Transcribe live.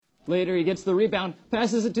Later, he gets the rebound,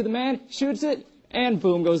 passes it to the man, shoots it, and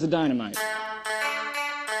boom goes the dynamite.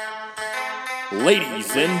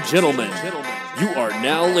 Ladies and gentlemen, you are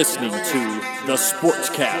now listening to The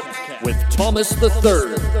Sports Cap with Thomas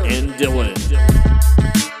III and Dylan.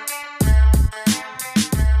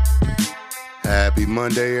 Happy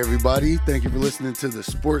Monday, everybody. Thank you for listening to The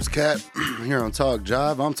Sports Cap here on Talk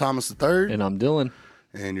Jive. I'm Thomas III. And I'm Dylan.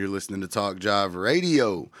 And you're listening to Talk Jive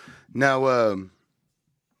Radio. Now,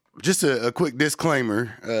 just a quick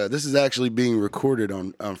disclaimer. This is actually being recorded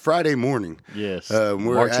on Friday morning. Yes.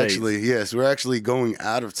 We're actually going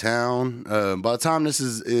out of town. By the time this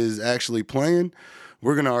is actually playing,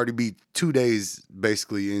 we're going to already be 2 days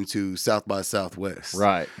basically into South by Southwest.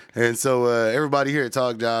 Right. And so everybody here at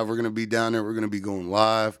Talk Jive, we're going to be down there. We're going to be going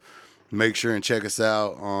live. Make sure and check us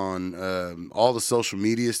out on all the social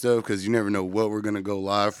media stuff, because you never know what we're going to go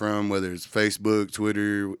live from, whether it's Facebook,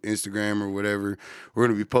 Twitter, Instagram, or whatever. We're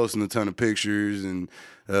going to be posting a ton of pictures and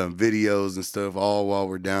videos and stuff all while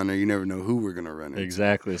we're down there. You never know who we're going to run into.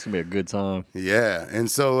 Exactly. It's going to be a good time. Yeah.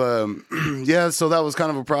 And so, so that was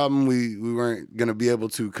kind of a problem. We weren't going to be able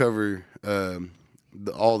to cover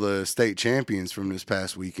all the state champions from this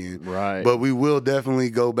past weekend. Right. But we will definitely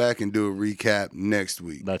go back and do a recap next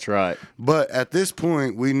week. That's right. But at this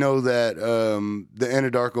point, we know that the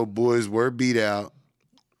Anadarko boys were beat out.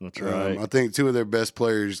 That's right. I think two of their best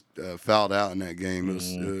players fouled out in that game. It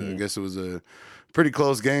was, I guess it was a pretty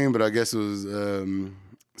close game, but I guess it was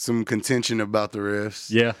some contention about the refs.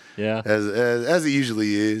 Yeah. As it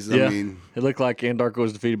usually is. Yeah. I mean, it looked like Anadarko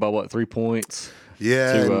was defeated by 3 points?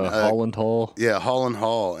 Yeah, to Holland Hall. Yeah, Holland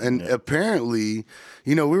Hall. And apparently,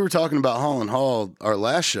 we were talking about Holland Hall our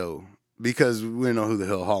last show because we didn't know who the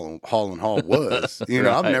hell Holland Hall was. Right.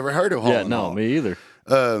 I've never heard of Holland Hall. Yeah, no, me either.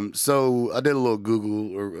 So I did a little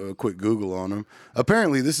Google or a quick Google on them.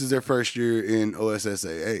 Apparently, this is their first year in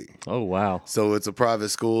OSSAA. Oh, wow. So it's a private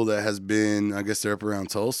school that has been, I guess they're up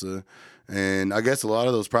around Tulsa. And I guess a lot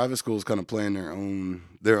of those private schools kind of play in their own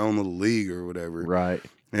little league or whatever. Right.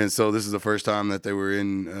 And so this is the first time that they were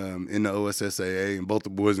in the OSSAA, and both the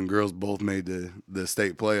boys and girls both made the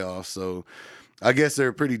state playoffs. So I guess they're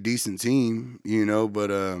a pretty decent team, but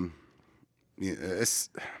it's,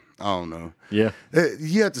 I don't know. Yeah. I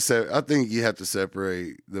think you have to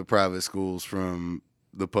separate the private schools from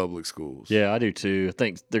the public schools. Yeah, I do too. I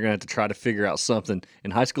think they're going to have to try to figure out something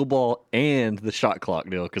in high school ball and the shot clock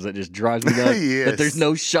deal, because it just drives me nuts that there's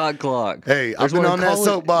no shot clock. Hey, I've been on that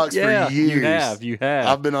soapbox for years. You have.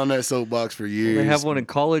 I've been on that soapbox for years. They have one in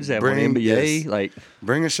college. They have one in NBA. Yes.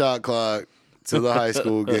 Bring a shot clock to the high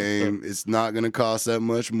school game. It's not going to cost that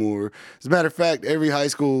much more. As a matter of fact, every high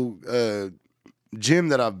school gym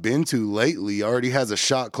that I've been to lately already has a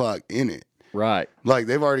shot clock in it. Right. Like,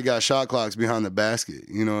 they've already got shot clocks behind the basket.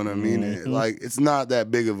 You know what I mean? Mm-hmm. Like, it's not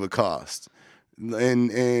that big of a cost.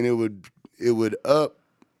 And it would up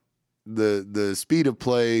the speed of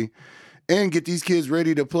play and get these kids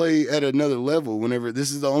ready to play at another level whenever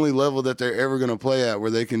this is the only level that they're ever going to play at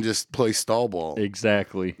where they can just play stall ball.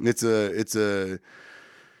 Exactly. It's a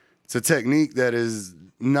technique that is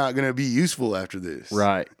not going to be useful after this.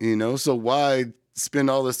 Right. So why spend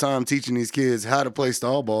all this time teaching these kids how to play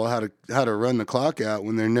stall ball, how to run the clock out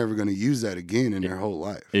when they're never going to use that again in their whole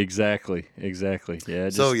life. Exactly.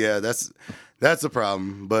 Yeah. That's a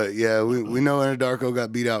problem. But yeah, we know Anadarko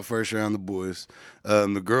got beat out first round, the boys.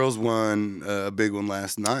 The girls won a big one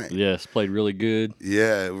last night. Yes, played really good.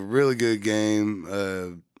 Yeah, really good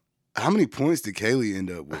game. How many points did Kaylee end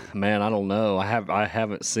up with? Man, I don't know. I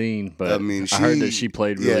haven't seen, but I mean, I heard that she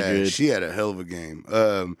played really good. She had a hell of a game.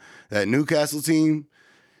 That Newcastle team,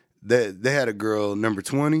 they had a girl number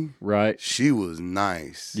 20. Right. She was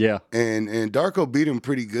nice. Yeah. And Darko beat him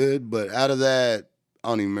pretty good, but out of that, I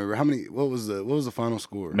don't even remember what was the final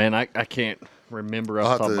score. Man, I can't remember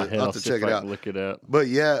off the top of my head. I'll have to check it out. Look it up. But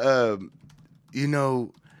yeah,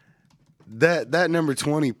 that number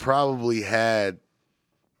 20 probably had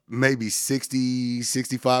maybe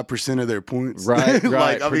 65% of their points. Right.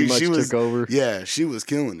 Like, I mean, she took over. Yeah, she was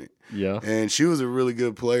killing it. Yeah. And she was a really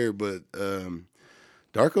good player, but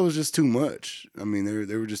Darko was just too much. I mean,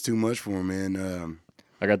 they were just too much for him, man.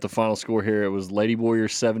 I got the final score here. It was Lady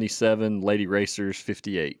Warriors 77, Lady Racers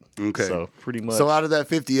 58. Okay. So pretty much. So out of that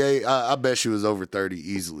 58, I bet she was over 30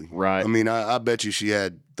 easily. Right. I mean, I bet you she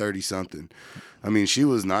had 30-something. I mean, she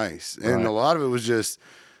was nice. And a lot of it was just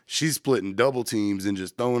she's splitting double teams and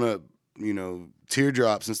just throwing up,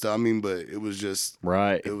 teardrops and stuff. I mean, but it was just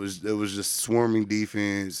It was just swarming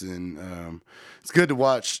defense, and it's good to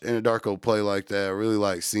watch Anadarko play like that. I really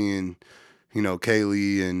like seeing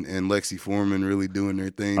Kaylee and Lexi Foreman really doing their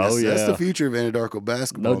thing. That's the future of Anadarko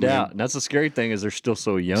basketball. No doubt. Man. And that's the scary thing is they're still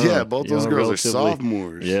so young. Yeah, both those girls are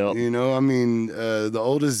sophomores. Yeah. The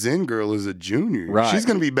oldest Zen girl is a junior. Right. She's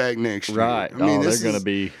going to be back next year. Right. They're going to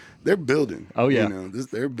be. They're building. Oh, yeah.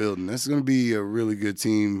 They're building. That's going to be a really good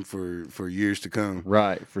team for years to come.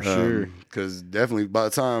 Right, for sure. Because definitely by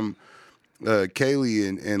the time Kaylee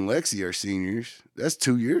and Lexi are seniors, that's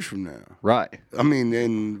 2 years from now. Right. I mean,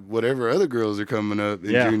 and whatever other girls are coming up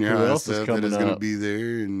in junior high stuff that is going to be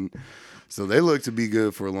there. And so they look to be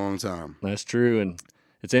good for a long time. That's true. And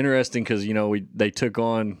it's interesting because, they took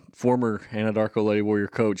on former Anadarko Lady Warrior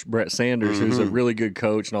coach Brett Sanders, who's a really good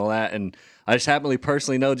coach and all that. And I just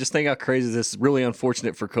personally know, just think how crazy this is. Really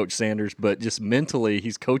unfortunate for Coach Sanders, but just mentally,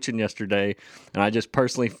 he's coaching yesterday. And I just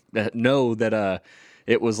personally know that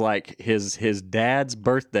it was like his dad's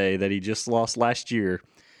birthday that he just lost last year.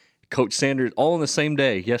 Coach Sanders, all on the same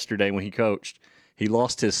day yesterday when he coached, he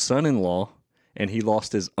lost his son-in-law and he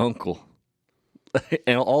lost his uncle.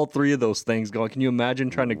 And all three of those things going. Can you imagine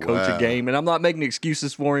trying to coach a game? And I'm not making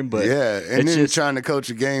excuses for him, but and then trying to coach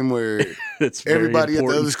a game where it's everybody at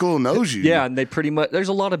the other school knows you. Yeah, and they pretty much there's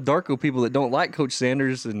a lot of Darko people that don't like Coach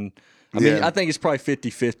Sanders, and I mean I think it's probably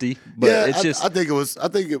 50-50, but it's just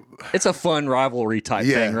it's a fun rivalry type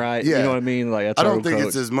thing, right? Yeah. You know what I mean? Like I don't think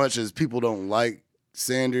it's as much as people don't like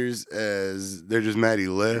Sanders as they're just mad he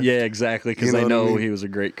left. Yeah, exactly, because they know he was a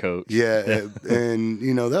great coach. Yeah, and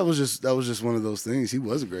that was just one of those things. He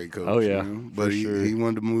was a great coach. Oh yeah, but he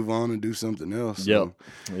wanted to move on and do something else. So,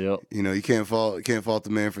 Yep. You can't fault the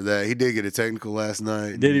man for that. He did get a technical last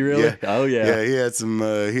night. Did he really? Yeah. Oh yeah. Yeah, he had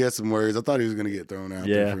some words. I thought he was going to get thrown out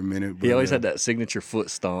there for a minute. But, he always had that signature foot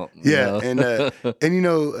stomp. Yeah, and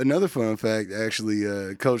another fun fact,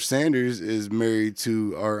 actually, Coach Sanders is married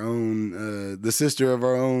to our own the sister of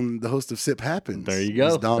our own, the host of Sip Happens. There you go.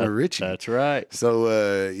 It's Donna Ritchie. That's right.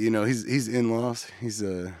 So he's in-laws. He's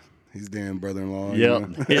damn brother-in-law.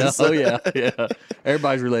 Yep. Yeah. So, yeah.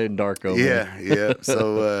 Everybody's related to Darko. Yeah.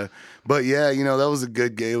 So but that was a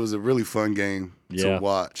good game. It was a really fun game to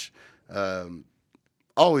watch.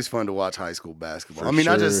 Always fun to watch high school basketball.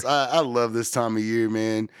 I love this time of year,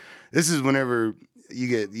 man. This is whenever you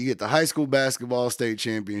get the high school basketball state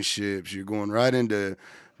championships. You're going right into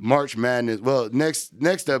March Madness. Well,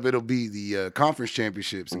 next up it'll be the conference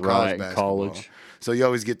championships in college basketball. College. So you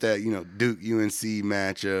always get that Duke UNC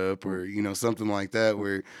matchup or something like that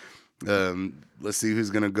where let's see who's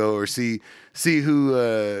gonna go or see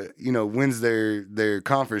who wins their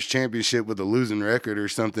conference championship with a losing record or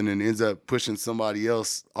something and ends up pushing somebody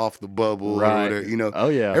else off the bubble. Right. Or whatever, Oh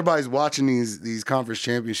yeah. Everybody's watching these conference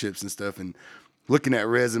championships and stuff and looking at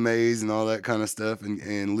resumes and all that kind of stuff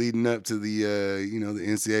and leading up to the the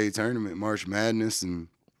NCAA tournament, March Madness, and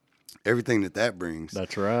everything that brings.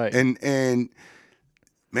 That's right. And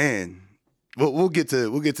man, we'll get to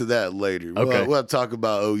that later. Okay. We'll talk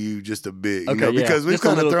about OU just a bit, just because we've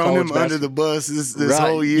kind of thrown them under the bus this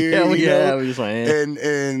whole year. We're just like,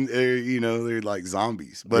 and they're like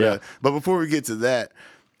zombies. But before we get to that,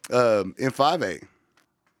 in 5A.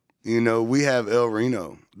 We have El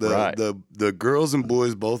Reno. The girls and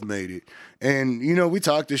boys both made it. And, we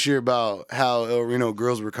talked this year about how El Reno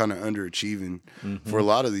girls were kind of underachieving for a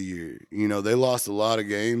lot of the year. They lost a lot of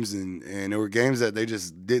games, and there were games that they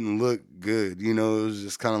just didn't look good. It was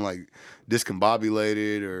just kind of like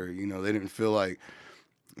discombobulated or, they didn't feel like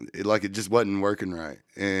it just wasn't working right.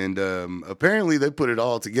 And apparently they put it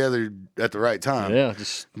all together at the right time. Yeah.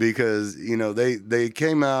 Because, they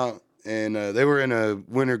came out, and they were in a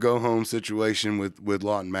winner go home situation with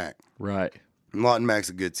Lawton Mac. Right. And Lawton Mac's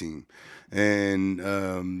a good team,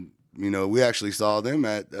 and we actually saw them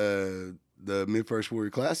at the Mid-First Warrior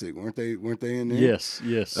Classic, weren't they in there? Yes.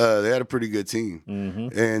 They had a pretty good team,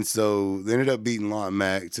 and so they ended up beating Lawton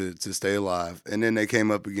Mac to stay alive, and then they came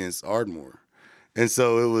up against Ardmore. And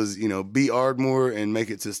so it was, beat Ardmore and make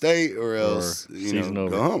it to state or else, go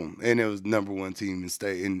home. And it was number one team in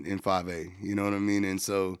state in 5A. You know what I mean? And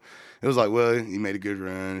so it was like, well, you made a good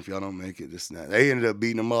run. If y'all don't make it, this and that. They ended up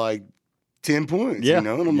beating them by like 10 points, And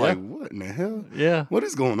I'm like, what in the hell? Yeah. What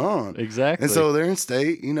is going on? Exactly. And so they're in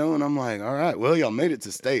state, and I'm like, all right, well, y'all made it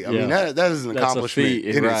to state. I mean, that is an accomplishment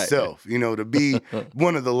in itself, to be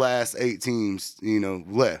one of the last 8 teams,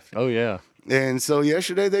 left. Oh, yeah. And so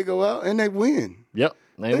yesterday they go out and they win. Yep.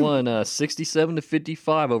 They won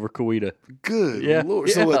 67-55 over Coweta. Good Lord.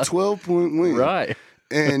 Yeah. So a 12-point win. Right.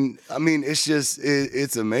 And, I mean, it's just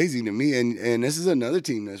it's amazing to me. And this is another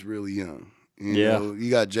team that's really young. You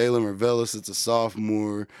got Jalen Ravelis, it's a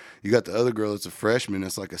sophomore. You got the other girl, it's a freshman.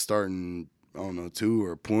 It's like a starting, I don't know, 2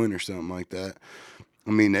 or a point or something like that.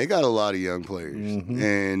 I mean, they got a lot of young players,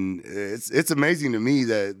 and it's amazing to me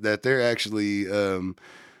that they're actually,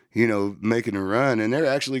 making a run, and they're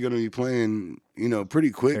actually going to be playing, pretty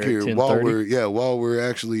quick They're at here 10:30? while we're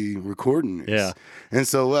actually recording this. Yeah. And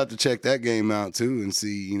so we'll have to check that game out too and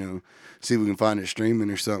see if we can find it streaming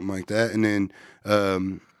or something like that. And then,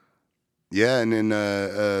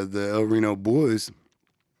 the El Reno boys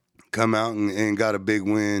come out and got a big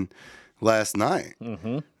win last night.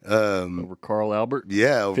 Over Carl Albert.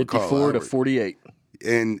 Yeah, over 54 Carl to Albert. 48.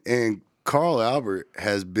 And Carl Albert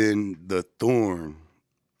has been the thorn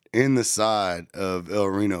in the side of El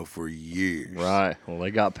Reno for years. Right. Well,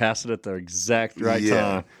 they got past it at the exact right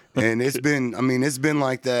time. And it's been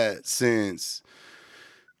like that since,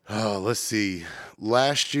 let's see,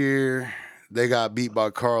 last year they got beat by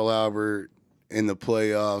Carl Albert in the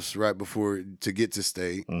playoffs right before to get to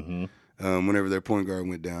state, whenever their point guard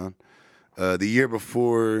went down. The year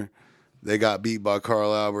before, they got beat by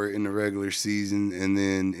Carl Albert in the regular season, and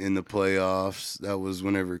then in the playoffs, that was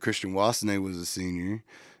whenever Christian Wassenae was a senior,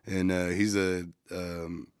 and he's a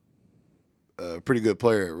pretty good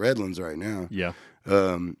player at Redlands right now. Yeah.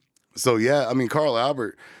 So yeah, I mean Carl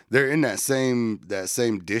Albert, they're in that same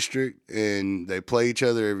district, and they play each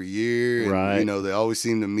other every year. And, Right. They always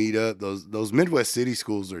seem to meet up. Those Midwest city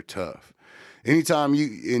schools are tough. Anytime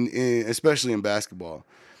especially in basketball,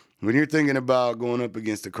 when you're thinking about going up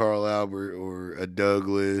against a Carl Albert or a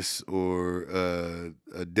Douglas or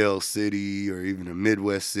a Del City or even a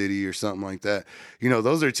Midwest City or something like that,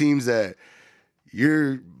 those are teams that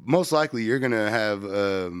you're most likely you're gonna have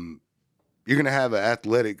an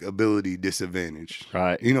athletic ability disadvantage.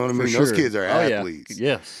 Right. You know what I For mean? Those sure. kids are Oh, yeah. athletes.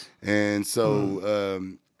 Yes. And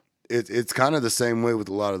so it's kind of the same way with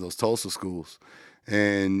a lot of those Tulsa schools.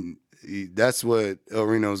 And that's what El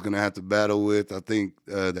Reno is going to have to battle with. I think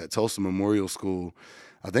that Tulsa Memorial School,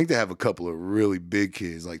 I think they have a couple of really big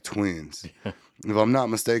kids, like twins. If I'm not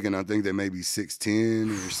mistaken, I think they may be 6'10"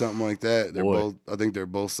 or something like that. I think they're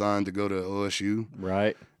both signed to go to OSU.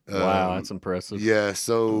 Right. Wow, that's impressive. Yeah,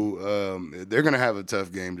 so they're going to have a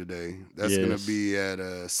tough game today. That's going Yes. to be at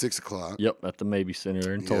 6 o'clock. Yep, at the Maybe Center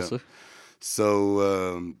there in Tulsa. So,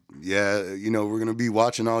 we're going to be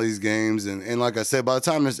watching all these games. And like I said, by the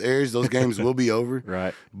time this airs, those games will be over.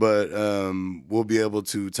 Right. But we'll be able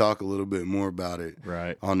to talk a little bit more about it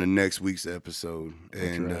Right. on the next week's episode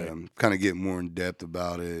and right. kind of get more in depth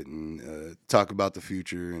about it and talk about the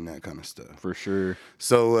future and that kind of stuff. For sure.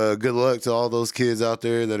 So good luck to all those kids out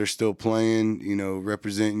there that are still playing,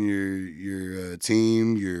 representing your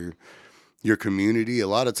team, your community, a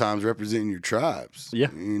lot of times representing your tribes. Yeah.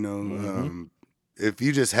 If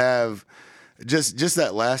you just have just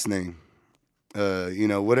that last name,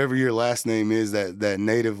 whatever your last name is, that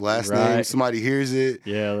native last name, Right. somebody hears it,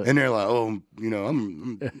 Yeah. and they're like, oh,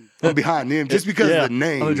 I'm behind them just because Yeah. of the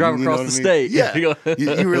name. I'm gonna drive you know across what the I mean? state.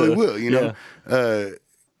 Yeah, you really will. Yeah.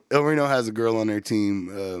 El Reno has a girl on their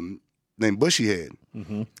team named Bushyhead,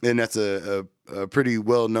 and that's a pretty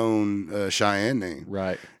well-known Cheyenne name.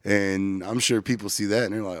 Right. And I'm sure people see that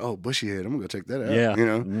and they're like, "Oh, Bushyhead, I'm gonna go check that out." Yeah.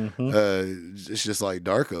 It's just like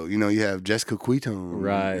Darko. You have Jessica Quitone,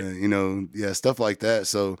 Right. stuff like that.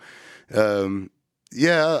 So,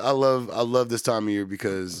 I love this time of year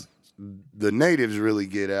because the natives really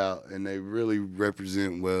get out and they really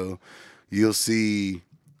represent well. You'll see.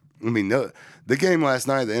 I mean, the game last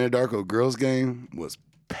night, the Anadarko girls game, was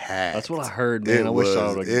packed. That's what I heard, man. I wish I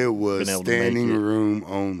would have It was been able to make standing it. room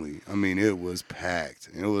only. I mean, it was packed.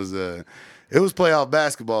 It was playoff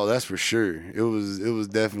basketball, that's for sure. It was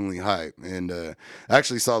definitely hype. And I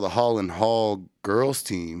actually saw the Holland Hall girls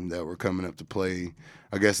team that were coming up to play,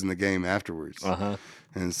 I guess, in the game afterwards. Uh-huh.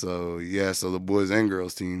 And so the boys and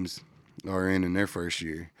girls teams are in their first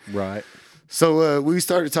year. Right. So we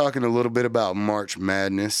started talking a little bit about March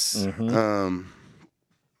Madness.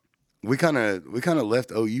 We kind of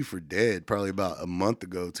left OU for dead probably about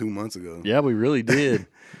 2 months ago. Yeah, we really did.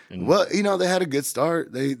 And Well, they had a good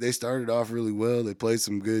start. They started off really well. They played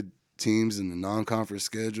some good teams in the non-conference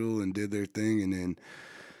schedule and did their thing, and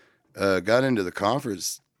then got into the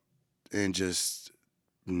conference and just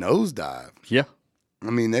nosedive. yeah. I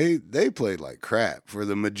mean, they played like crap for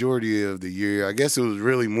the majority of the year. I guess it was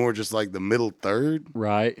really more just like the middle third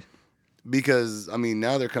Right. because, I mean,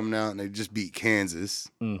 now they're coming out and they just beat Kansas.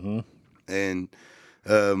 Mm-hmm. And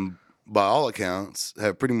by all accounts,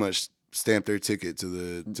 have pretty much stamped their ticket to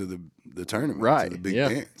the tournament, Right. to the big yeah.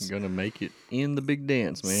 dance. Gonna make it in the big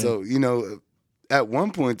dance, man. So, at one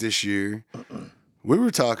point this year, we were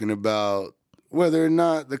talking about whether or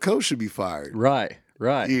not the coach should be fired. Right.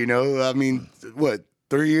 Right. I mean, what,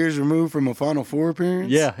 3 years removed from a Final Four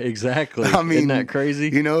appearance. Yeah, exactly. I mean, isn't that crazy?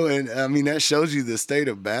 You know, and I mean that shows you the state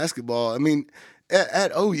of basketball. I mean,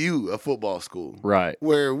 at OU, a football school, Right.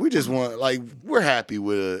 where we just want, like, we're happy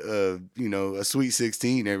with a Sweet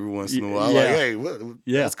 16 every once in a while. Yeah. Like, hey,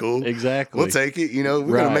 Yeah, that's cool. exactly. We'll take it. You know,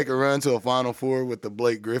 we're gonna Right. make a run to a Final Four with the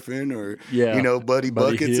Blake Griffin or Yeah. Buddy Buddy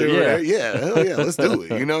Buckets Hield, or yeah. whatever. Yeah, hell yeah, let's do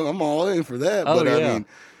it. You know, I'm all in for that. Oh, But I yeah. mean,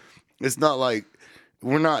 it's not like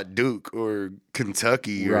we're not Duke or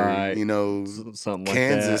Kentucky or Right. Something like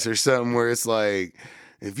Kansas that. or something where it's like,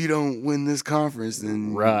 if you don't win this conference,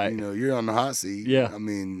 then Right. you're on the hot seat. Yeah. I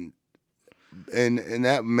mean, and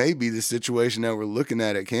that may be the situation that we're looking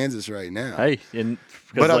at Kansas right now. Hey, and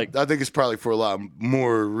but like, I think it's probably for a lot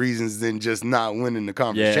more reasons than just not winning the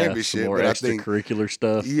conference yeah, championship. some more But I think, extracurricular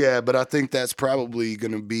stuff. yeah, but I think that's probably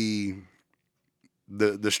going to be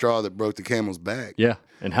the straw that broke the camel's back. Yeah,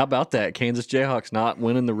 and how about that Kansas Jayhawks not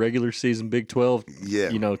winning the regular season Big 12,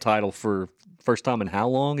 Yeah. title for first time in how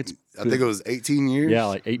long? I think it was 18 years. Yeah,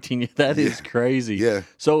 like 18 years. That is crazy. Yeah.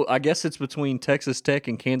 So I guess it's between Texas Tech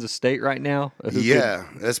and Kansas State right now. Who could- Yeah,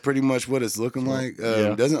 that's pretty much what it's looking like.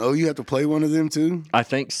 Yeah. Doesn't OU have to play one of them too? I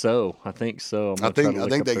think so. I'm I gonna try think to I look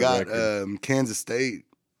think up they their got record. Kansas State,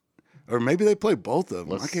 or maybe they play both of them.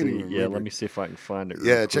 Let's I can't see. even remember. Yeah, let me see if I can find it. real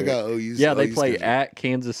Yeah, check quick. out OU's. Yeah, they OU's play schedule. at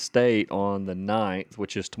Kansas State on the 9th,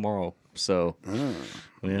 which is tomorrow. So, yeah,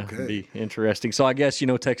 okay. it'll be interesting. So, I guess,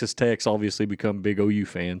 Texas Tech's obviously become big OU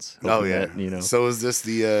fans. Oh hoping yeah. that, So is this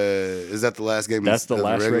is that the last game? that's the of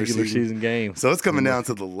last regular season game. So it's coming down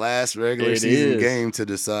to the last regular It season is. game to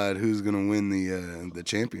decide who's going to win the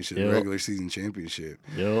championship, Yep. regular season championship.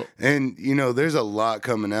 Yep. And there's a lot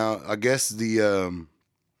coming out. I guess the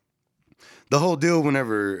whole deal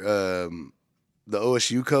whenever the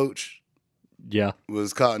OSU coach Yeah.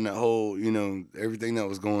 was caught in that whole, everything that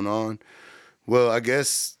was going on. Well, I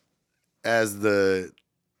guess as they've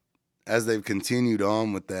continued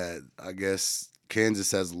on with that, I guess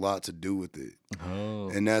Kansas has a lot to do with it. Oh.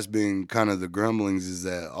 And that's been kind of the grumblings, is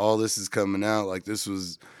that all this is coming out. Like, this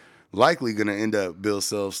was likely going to end up Bill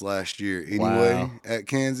Self's last year anyway Wow. at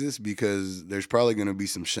Kansas, because there's probably going to be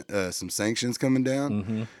some sanctions coming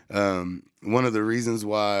down. Mm-hmm. One of the reasons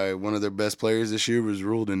why one of their best players this year was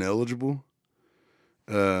ruled ineligible.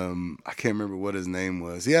 I can't remember what his name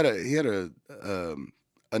was. He had a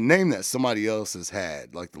name that somebody else has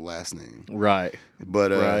had, like the last name. Right.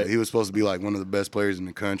 But Right. he was supposed to be like one of the best players in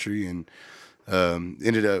the country, and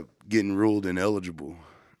ended up getting ruled ineligible.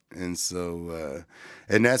 And so,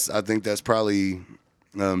 I think that's probably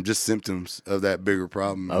just symptoms of that bigger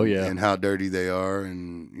problem. Oh, yeah. And how dirty they are,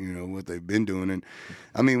 and what they've been doing. And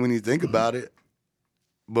I mean, when you think about it,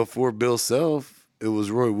 before Bill Self, it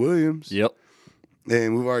was Roy Williams. Yep.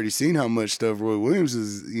 And we've already seen how much stuff Roy Williams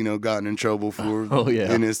has, gotten in trouble for Oh,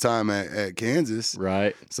 yeah. in his time at Kansas.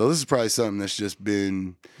 Right. So this is probably something that's just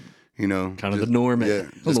been, Kind of just- the norm. Yeah,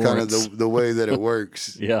 just kind of Lawrence. the way that it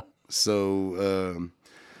works. Yeah. So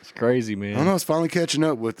It's crazy, man. I don't know. It's finally catching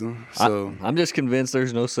up with them. So I'm just convinced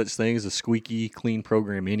there's no such thing as a squeaky clean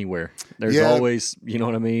program anywhere. There's Yeah. always, you know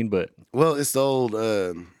what I mean? But well, it's the old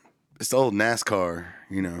NASCAR.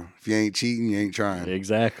 If you ain't cheating, you ain't trying.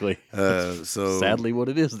 exactly. So Sadly, what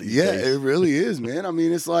it is these yeah, days. it really is, man. I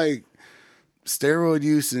mean, it's like steroid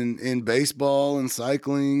use in baseball and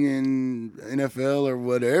cycling and NFL or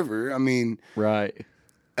whatever. I mean, Right.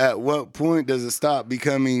 at what point does it stop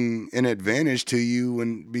becoming an advantage to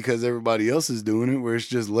you because everybody else is doing it, where it's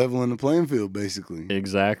just leveling the playing field, basically?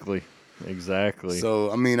 Exactly.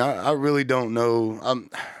 So, I mean, I really don't know.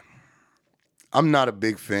 I'm not a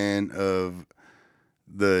big fan of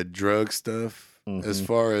the drug stuff, as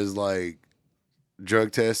far as like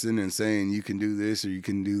drug testing and saying you can do this or you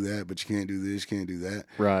can do that, but you can't do this, you can't do that.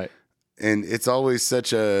 Right. And it's always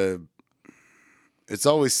such a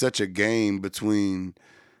game between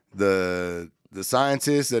the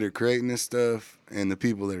scientists that are creating this stuff and the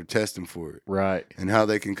people that are testing for it. Right. And how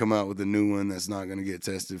they can come out with a new one that's not going to get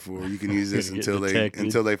tested for. You can use this Get until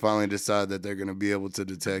detected. they finally decide that they're going to be able to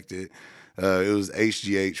detect it. It was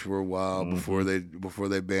HGH for a while before they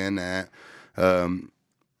banned that.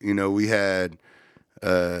 We had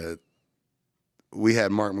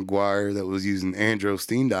Mark McGuire that was using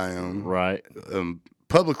androstenedione. Right.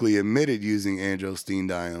 Publicly admitted using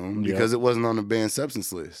androstenedione because it wasn't on the banned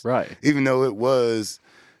substance list. Right. Even though it was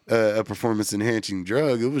a performance enhancing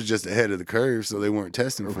drug, it was just ahead of the curve, so they weren't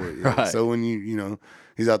testing for it yet. Right. So when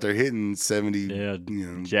he's out there hitting 70, Yeah.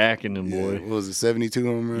 Jacking them, boy. what was it, 72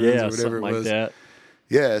 home runs Yeah. or whatever Something it like was. that.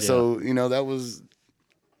 Yeah, so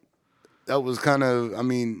that was kind of, I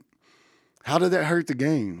mean, how did that hurt the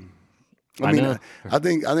game? I know. I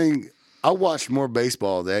think I watched more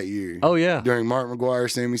baseball that year. Oh, yeah. During Mark McGwire,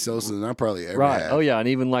 Sammy Sosa than I probably ever Right. have. Oh, yeah. And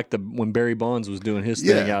even like when Barry Bonds was doing his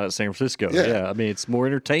thing Yeah. out at San Francisco. Yeah. Yeah. I mean, it's more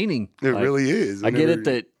entertaining. It really is. I get it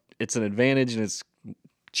that it's an advantage and it's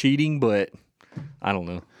cheating, but I don't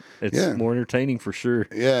know. It's more entertaining for sure.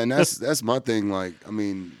 Yeah, and that's my thing. Like, I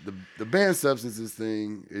mean, the banned substances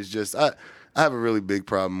thing is just I have a really big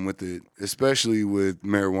problem with it, especially with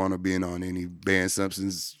marijuana being on any banned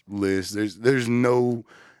substance list. There's no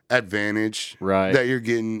advantage Right. that you're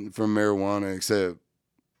getting from marijuana except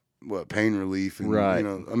pain relief and Right. you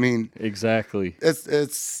know, I mean, Exactly.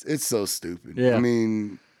 it's so stupid. Yeah. I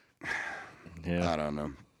mean, Yeah. I don't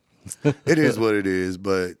know. It is what it is,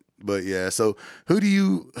 but yeah. So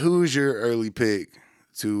who is your early pick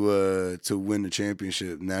to win the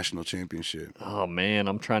championship, national championship? Oh man,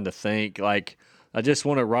 I'm trying to think. Like, I just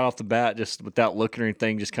want to right off the bat, just without looking or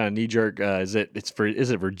anything, just kind of knee jerk. Is it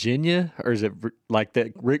Virginia or is it like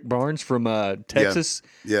that Rick Barnes from Texas?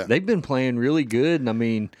 Yeah. They've been playing really good, and I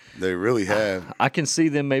mean, They really have. I can see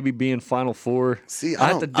them maybe being Final Four. See,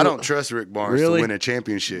 I don't trust Rick Barnes Really? to win a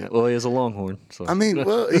championship. Well, he is a Longhorn, so I mean,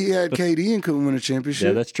 well, he had KD and couldn't win a championship.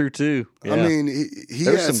 yeah, that's true too. Yeah. I mean, he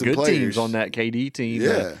there's had some good players. teams on that KD team.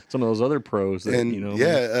 Yeah. Some of those other pros. That, And you know,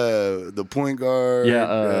 the point guard.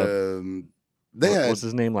 Yeah, they had what's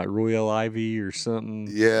his name, like Royal Ivy or something?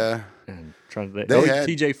 yeah. And trying to They had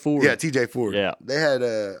TJ Ford. Yeah, TJ Ford. Yeah. They had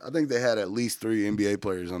I think they had at least 3 NBA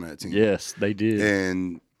players on that team. Yes, they did.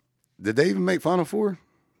 And did they even make Final Four?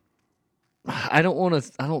 I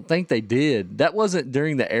don't think they did. That wasn't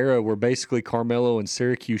during the era where basically Carmelo and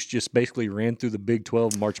Syracuse just basically ran through the Big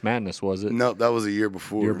 12 March Madness, was it? No, that was a year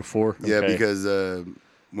before. Year before? Yeah, Okay. because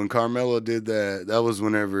when Carmelo did that, that was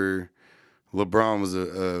whenever LeBron was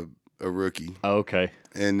a rookie. Oh, okay.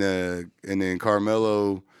 And then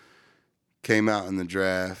Carmelo came out in the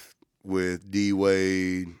draft with D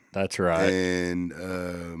Wade That's right. and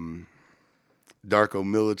Darko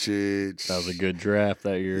Milicic. That was a good draft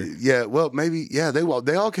that year. Yeah, well, maybe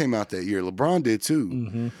they all came out that year. LeBron did too.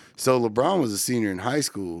 Mm-hmm. So LeBron was a senior in high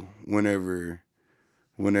school whenever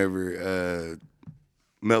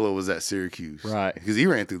Melo was at Syracuse, Right. Because he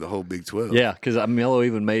ran through the whole Big 12. Yeah, because Melo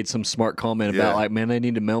even made some smart comment about Yeah. like, man, they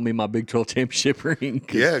need to mail me my Big 12 championship ring.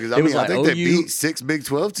 Yeah, because I it was mean, I like think they OU beat 6 Big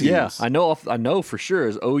 12 teams. Yeah, I know for sure.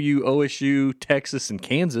 It's OU, OSU, Texas, and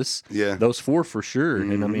Kansas. Yeah. Those 4 for sure.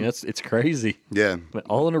 And I mean, it's crazy. Yeah. But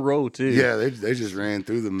all in a row too. Yeah, they just ran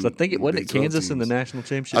through them. So I think it wasn't Big it 12 Kansas in the teams. national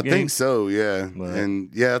championship I game. think so, yeah. But-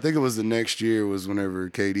 And yeah, I think it was the next year was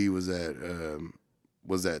whenever KD was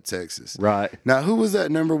at Texas. Right. Now, who was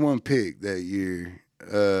that number 1 pick that year?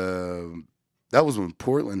 That was when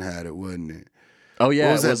Portland had it, wasn't it? Oh yeah,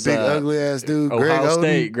 What was that big ugly ass dude? Greg Ohio Oden?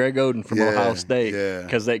 State, Greg Oden from Yeah, Ohio State. yeah.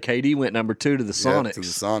 Because that KD went number 2 to the Sonics. Yeah, to the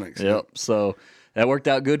Sonics. Yep. So that worked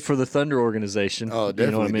out good for the Thunder organization. Oh, it You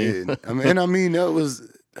know definitely what I mean? did. I mean,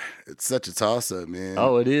 it's such a toss up, man.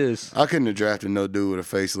 Oh, it is. I couldn't have drafted no dude with a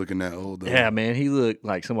face looking that old. Though. Yeah, man, he looked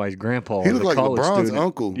like somebody's grandpa. He as looked a like college LeBron's student.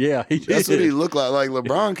 uncle. Yeah, he did. That's what he looked like. Like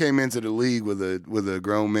LeBron came into the league with a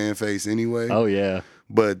grown man face anyway. Oh yeah.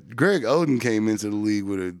 But Greg Oden came into the league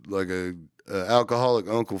with a alcoholic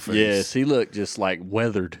uncle face. Yes, he looked just like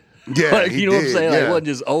weathered. Yeah, like, he you know what I'm did, saying? Like, yeah. he wasn't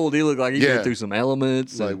just old. He looked like he Yeah. went through some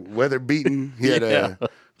elements. Like and, weather beaten. He had Yeah.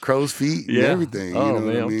 crow's feet and yeah. everything. Oh you know man,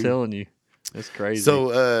 what I mean? I'm telling you, that's crazy. So,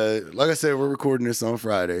 like I said, we're recording this on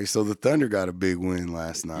Friday. So the Thunder got a big win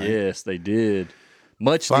last night. yes, they did.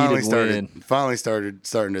 Much Finally needed started. win. Finally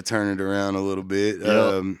starting to turn it around a little bit.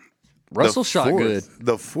 Yep. Russell shot good.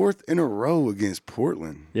 The 4th in a row against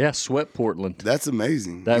Portland. Yeah, swept Portland. That's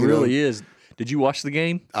amazing. That You know, really is. Did you watch the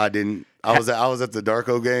game? I didn't. I was at the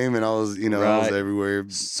Darko game, and I was I was Right. everywhere.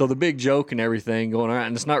 So the big joke and everything going on,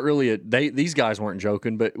 and it's not really these guys weren't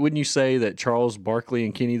joking, but wouldn't you say that Charles Barkley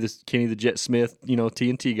and Kenny the Jet Smith,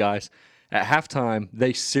 TNT guys, at halftime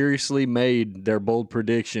they seriously made their bold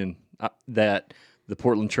prediction that the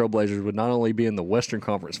Portland Trailblazers would not only be in the Western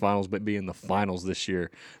Conference Finals but be in the finals this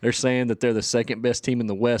year. They're saying that they're the second best team in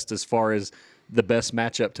the West as far as the best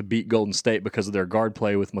matchup to beat Golden State because of their guard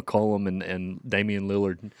play with McCollum and Damian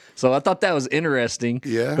Lillard. So I thought that was interesting.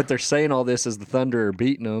 Yeah. But they're saying all this as the Thunder are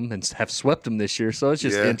beating them and have swept them this year. So it's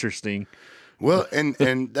just Yeah. interesting. Well,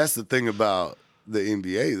 and that's the thing about the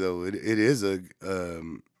NBA though. It is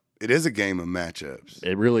a game of matchups.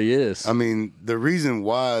 It really is. I mean, the reason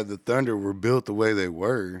why the Thunder were built the way they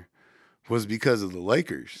were was because of the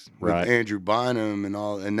Lakers, with Right. Andrew Bynum and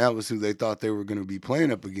all, and that was who they thought they were going to be playing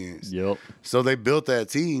up against. Yep. So they built that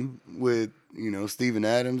team with Steven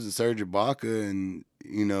Adams and Serge Ibaka, and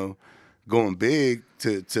going big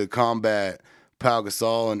to combat Pau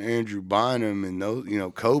Gasol and Andrew Bynum and those,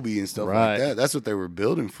 Kobe and stuff Right. like that. That's what they were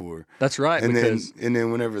building for. That's right. And because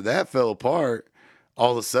then whenever that fell apart,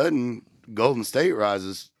 all of a sudden Golden State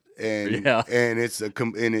rises and Yeah. and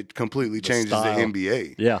it completely changes the style.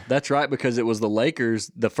 NBA. Yeah, that's right, because it was the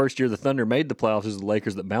Lakers. The first year the Thunder made the playoffs, it was the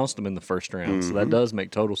Lakers that bounced them in the first round. So that does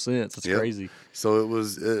make total sense. It's Yep. crazy. So it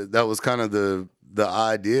was that was kind of the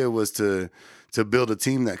idea was to build a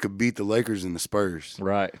team that could beat the Lakers and the Spurs.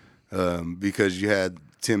 Right. Because you had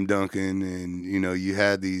Tim Duncan and you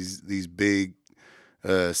had these big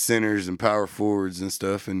centers and power forwards and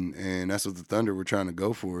stuff, and that's what the Thunder were trying to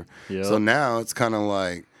go for. Yep. So now it's kind of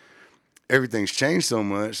like everything's changed so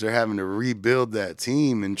much, they're having to rebuild that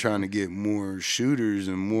team and trying to get more shooters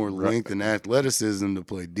and more length and athleticism to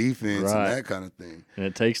play defense Right. and that kind of thing. And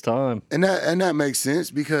it takes time. And that makes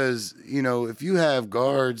sense because, if you have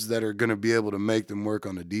guards that are going to be able to make them work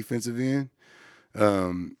on the defensive end,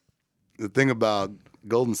 the thing about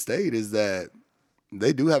Golden State is that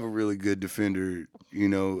they do have a really good defender,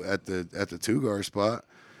 at the 2-guard spot.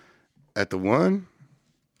 At the 1,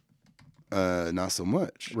 not so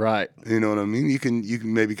much. Right. You know what I mean? You can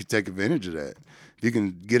maybe could take advantage of that. You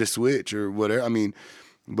can get a switch or whatever. I mean,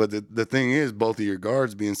 but the thing is, both of your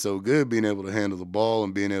guards being so good, being able to handle the ball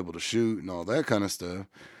and being able to shoot and all that kind of stuff,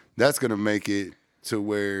 that's going to make it to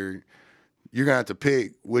where you're going to have to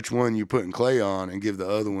pick which one you're putting Clay on and give the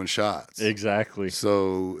other one shots. Exactly.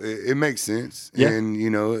 So it makes sense. Yeah. And,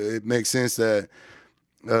 it makes sense that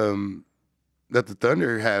that the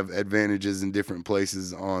Thunder have advantages in different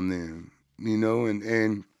places on them,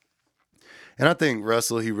 and I think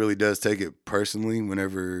Russell, he really does take it personally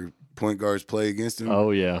whenever point guards play against him.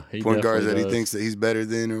 Oh, yeah. He Point guards that definitely he does. thinks that he's better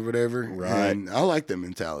than or whatever. Right. And I like that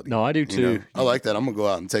mentality. No, I do too. I like that. I'm going to go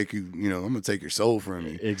out and take you, I'm going to take your soul from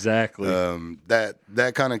you. Exactly.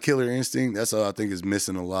 That kind of killer instinct, that's all I think is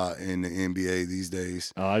missing a lot in the NBA these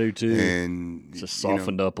days. I do too. And It's just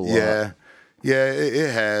softened up a lot. Yeah,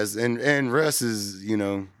 it has. And Russ is,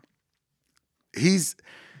 he's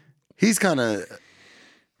kind of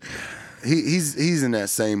he's in that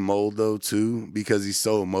same mold though too, because he's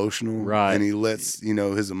so emotional, Right. And he lets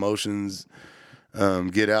his emotions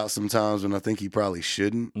get out sometimes when I think he probably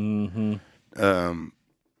shouldn't. Mm-hmm.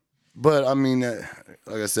 But I mean,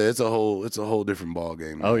 like I said, it's a whole different ball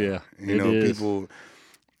game. Oh, yeah. It is. People.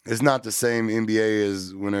 It's not the same NBA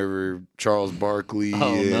as whenever Charles Barkley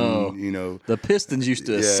Oh, and no. The Pistons used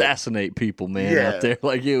to assassinate people, man, Yeah. out there.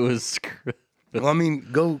 Like it was. Well, I mean,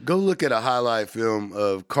 go look at a highlight film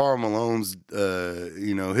of Karl Malone's,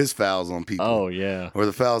 his fouls on people. Oh, yeah. Or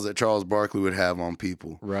the fouls that Charles Barkley would have on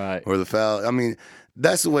people. Right. Or the foul. I mean,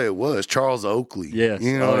 that's the way it was. Charles Oakley. Yes.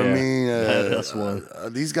 You know Oh, what yeah. I mean? That's one.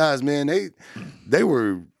 These guys, man, they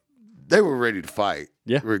were ready to fight.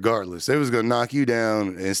 Yeah. Regardless, they was gonna knock you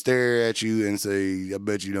down and stare at you and say, "I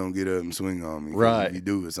bet you don't get up and swing on me." 'Cause Right. If you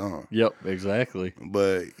do, it's on. Yep. Exactly.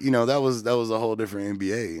 But that was a whole different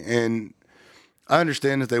NBA, and I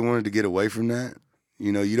understand that they wanted to get away from that.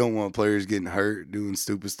 You don't want players getting hurt doing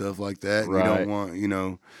stupid stuff like that. Right. You don't want,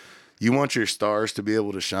 you want your stars to be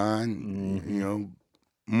able to shine. Mm-hmm.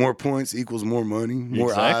 More points equals more money,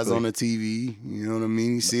 more eyes Exactly. on the TV. You know what I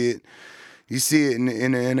mean? You see it in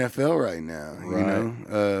the NFL right now. Right.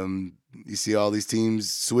 You see all these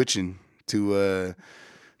teams switching to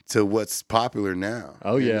what's popular now.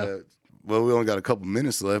 Oh, yeah. And, well, we only got a couple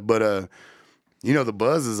minutes left, but the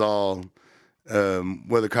buzz is all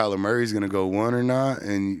whether Kyler Murray's going to go 1 or not,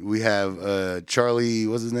 and we have Charlie,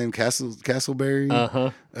 what's his name,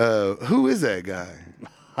 Castleberry. Who is that guy?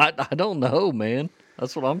 I don't know, man.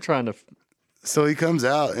 That's what I'm trying to. So he comes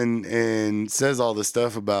out and says all this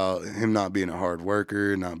stuff about him not being a hard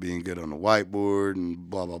worker, not being good on the whiteboard, and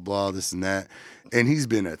blah, blah, blah, this and that. And he's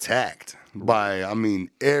been attacked by,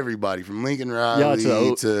 everybody from Lincoln Riley to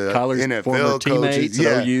Kyler's NFL former coaches. teammates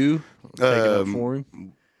at OU taking up for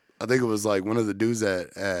him. I think it was like one of the dudes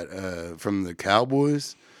from the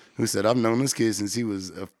Cowboys who said, I've known this kid since he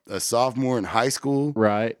was a sophomore in high school.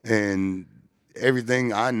 Right. And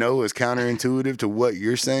everything I know is counterintuitive to what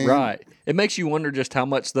you're saying. Right. It makes you wonder just how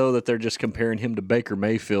much, though, that they're just comparing him to Baker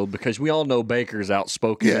Mayfield, because we all know Baker's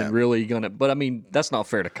outspoken and really going to – but, that's not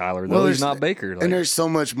fair to Kyler, though. He's not Baker. And there's so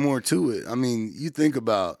much more to it. You think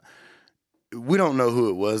about – we don't know who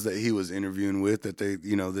it was that he was interviewing with that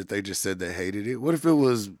they just said they hated it. What if it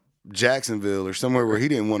was Jacksonville or somewhere where he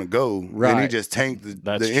didn't want to go and he just tanked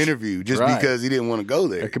the interview just because he didn't want to go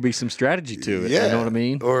there? There could be some strategy to it. You know what I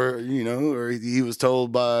mean? Or, or he was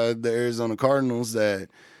told by the Arizona Cardinals that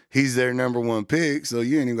he's their number one pick, so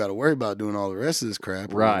you ain't even got to worry about doing all the rest of this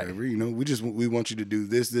crap or Right. whatever. You know, we want you to do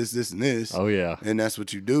this, this, this, and this. Oh yeah, And that's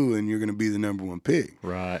what you do, and you're going to be the number one pick.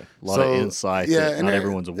 right. A lot of insight that and not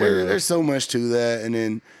everyone's aware of. There's so much to that,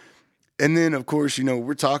 and then of course, you know,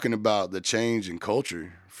 we're talking about the change in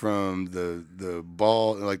culture from the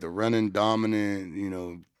ball, like the running dominant, you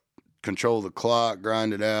know, control the clock,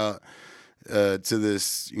 grind it out, to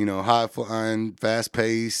this, you know, high flying, fast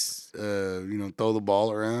pace, you know, throw the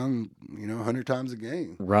ball around, you know, 100 times a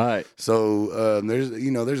game. Right. So there's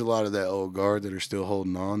a lot of that old guard that are still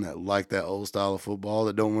holding on, that like that old style of football,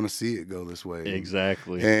 that don't want to see it go this way.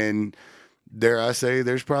 Exactly. And dare I say,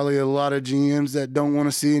 there's probably a lot of GMs that don't want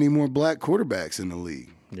to see any more black quarterbacks in the league.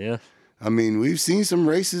 Yeah. I mean, we've seen some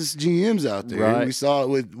racist GMs out there. Right. We saw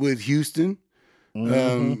it with Houston,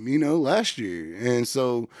 Mm-hmm. you know, last year. And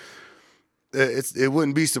so it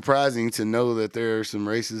wouldn't be surprising to know that there are some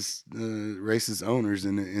racist owners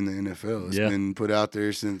in the NFL. It's Yeah. been put out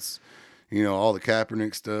there since, you know, all the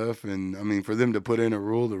Kaepernick stuff. And I mean, for them to put in a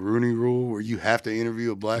rule, the Rooney Rule, where you have to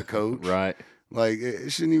interview a black coach, Right. like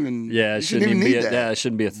it shouldn't even. Yeah, you it shouldn't even be need that. it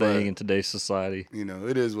shouldn't be a thing But, in today's society. you know,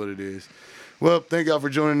 it is what it is. Well, thank y'all for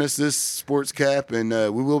joining us this Sports Cap, and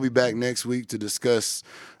we will be back next week to discuss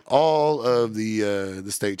all of the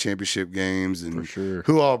state championship games and For sure.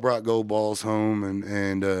 who all brought gold balls home, and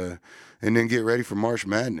then get ready for March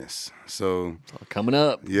Madness. So Coming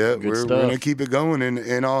up. yeah, Good we're stuff. gonna keep it going,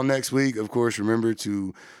 and all next week. Of course, remember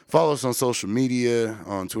to follow us on social media,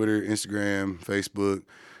 on Twitter, Instagram, Facebook.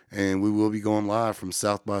 And we will be going live from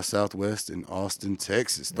South by Southwest in Austin,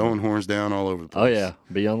 Texas. Throwing horns down all over the place. Oh yeah.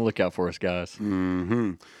 Be on the lookout for us, guys.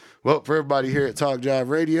 Mm-hmm. Well, for everybody here at Talk Jive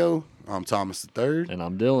Radio, I'm Thomas III, And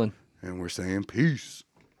I'm Dylan. and we're saying peace.